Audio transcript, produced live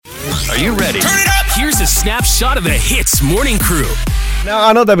Are you ready? Turn it up! Here's a snapshot of the Hits Morning Crew. Now,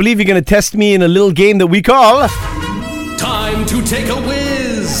 Arnold, I believe you're going to test me in a little game that we call... Time to take a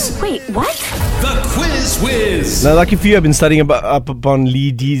whiz. Wait, what? The Quiz Whiz. Now, lucky for you, I've been studying up upon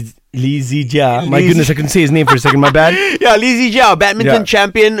Lee Zijia. My goodness, I couldn't say his name for a second. My bad. Yeah, Lee Zijia, badminton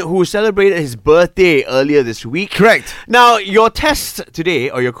champion who celebrated his birthday earlier this week. Correct. Now, your test today,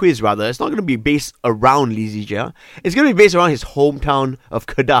 or your quiz rather, it's not going to be based around Lee Zijia. It's going to be based around his hometown of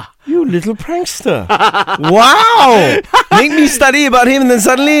Kedah. You little prankster. Wow. Make me study about him and then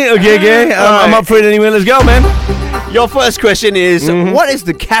suddenly... Okay. I'm up for it anyway. Let's go, man. Your first question is, what is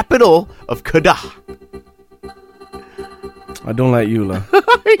the capital of Kedah? I don't like you, lah.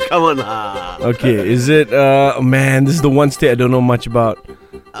 Come on, lah. Okay, is it... man, this is the one state I don't know much about.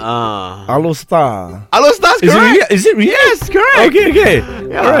 Alor-Setar. Alor-Setar's correct. Is it real? Yes, correct. Okay.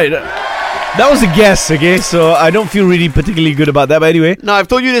 Yeah. All right. That was a guess, okay? So I don't feel really particularly good about that, but anyway. Now, I've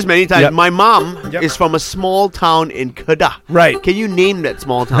told you this many times. Yep. My mom Yep. is from a small town in Kedah. Right. Can you name that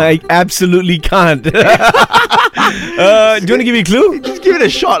small town? I absolutely can't. Do you want to give me a clue? Just give it a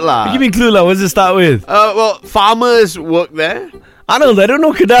shot, lah. Give me a clue, lah. What does it start with? Well, farmers work there. Arnold, I don't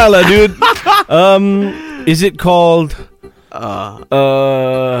know Kedah, lah, dude. Is it called...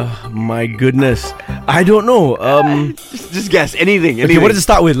 my goodness. I don't know. Just guess. Anything. Okay, what does it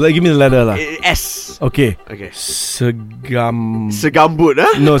start with? Like, give me the letter, lah. S. Okay. Segambut,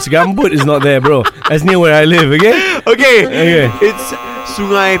 huh? No, Segambut is not there, bro. That's near where I live, okay? Okay. It's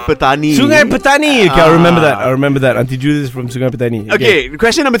Sungai Petani. Sungai Petani. Okay, I remember that. Auntie Judith is from Sungai Petani. Okay,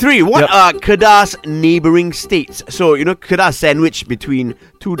 question number 3. What are Kedah's neighbouring states? So, you know, Kedah sandwiched between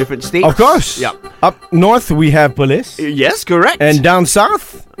two different states. Of course. Yeah. Up north, we have Perlis. Yes, correct. And down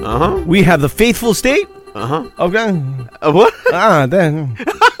south, we have the faithful state. Okay. What? Then.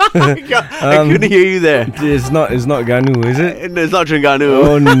 I couldn't hear you there. It's not Ganu, is it? No, it's not Terengganu.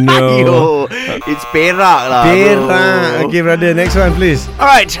 Oh, no. Yo, it's Perak lah. Perak. Okay, brother, next one, please.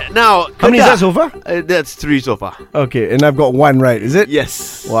 Alright, now How many is that so far? That's 3 so far. Okay, and I've got 1 right, is it?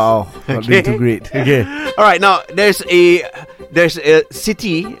 Yes. Wow, not doing too great. Okay. Alright, now there's a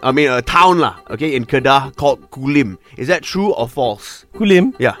city, a town lah, okay, in Kedah called Kulim. Is that true or false?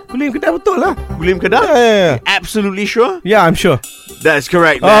 Kulim? Yeah. Kulim Kedah betul lah. Kulim Kedah? Yeah. Absolutely sure? Yeah, I'm sure. That's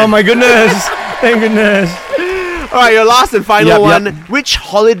correct, Oh man. my goodness. Thank goodness. Alright, your last and final one. Yep. Which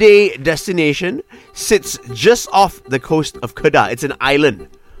holiday destination sits just off the coast of Kedah? It's an island.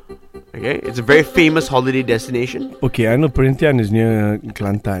 Okay, it's a very famous holiday destination. Okay, I know Perhentian is near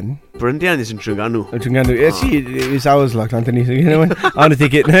Kelantan. Perhentian is in Terengganu. Terengganu. Actually, it's ours lah, Kelantanese. You know what? I want to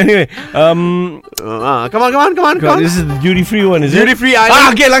take it. Anyway, Come on. this is the duty-free one, is it? Duty-free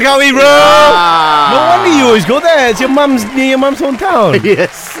island. Okay, Langkawi, bro. No wonder you always go there. It's near your mum's hometown.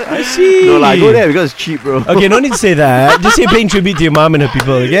 Yes. I see. No, I go there because it's cheap, bro. Okay, no need to say that. Just say paying tribute to your mom and her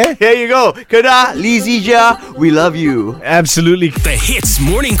people, okay? Here you go. Kedah, Lee Zijia, we love you. Absolutely. The Hits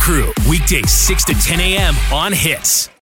Morning Crew. Weekdays 6 to 10 a.m. on Hits.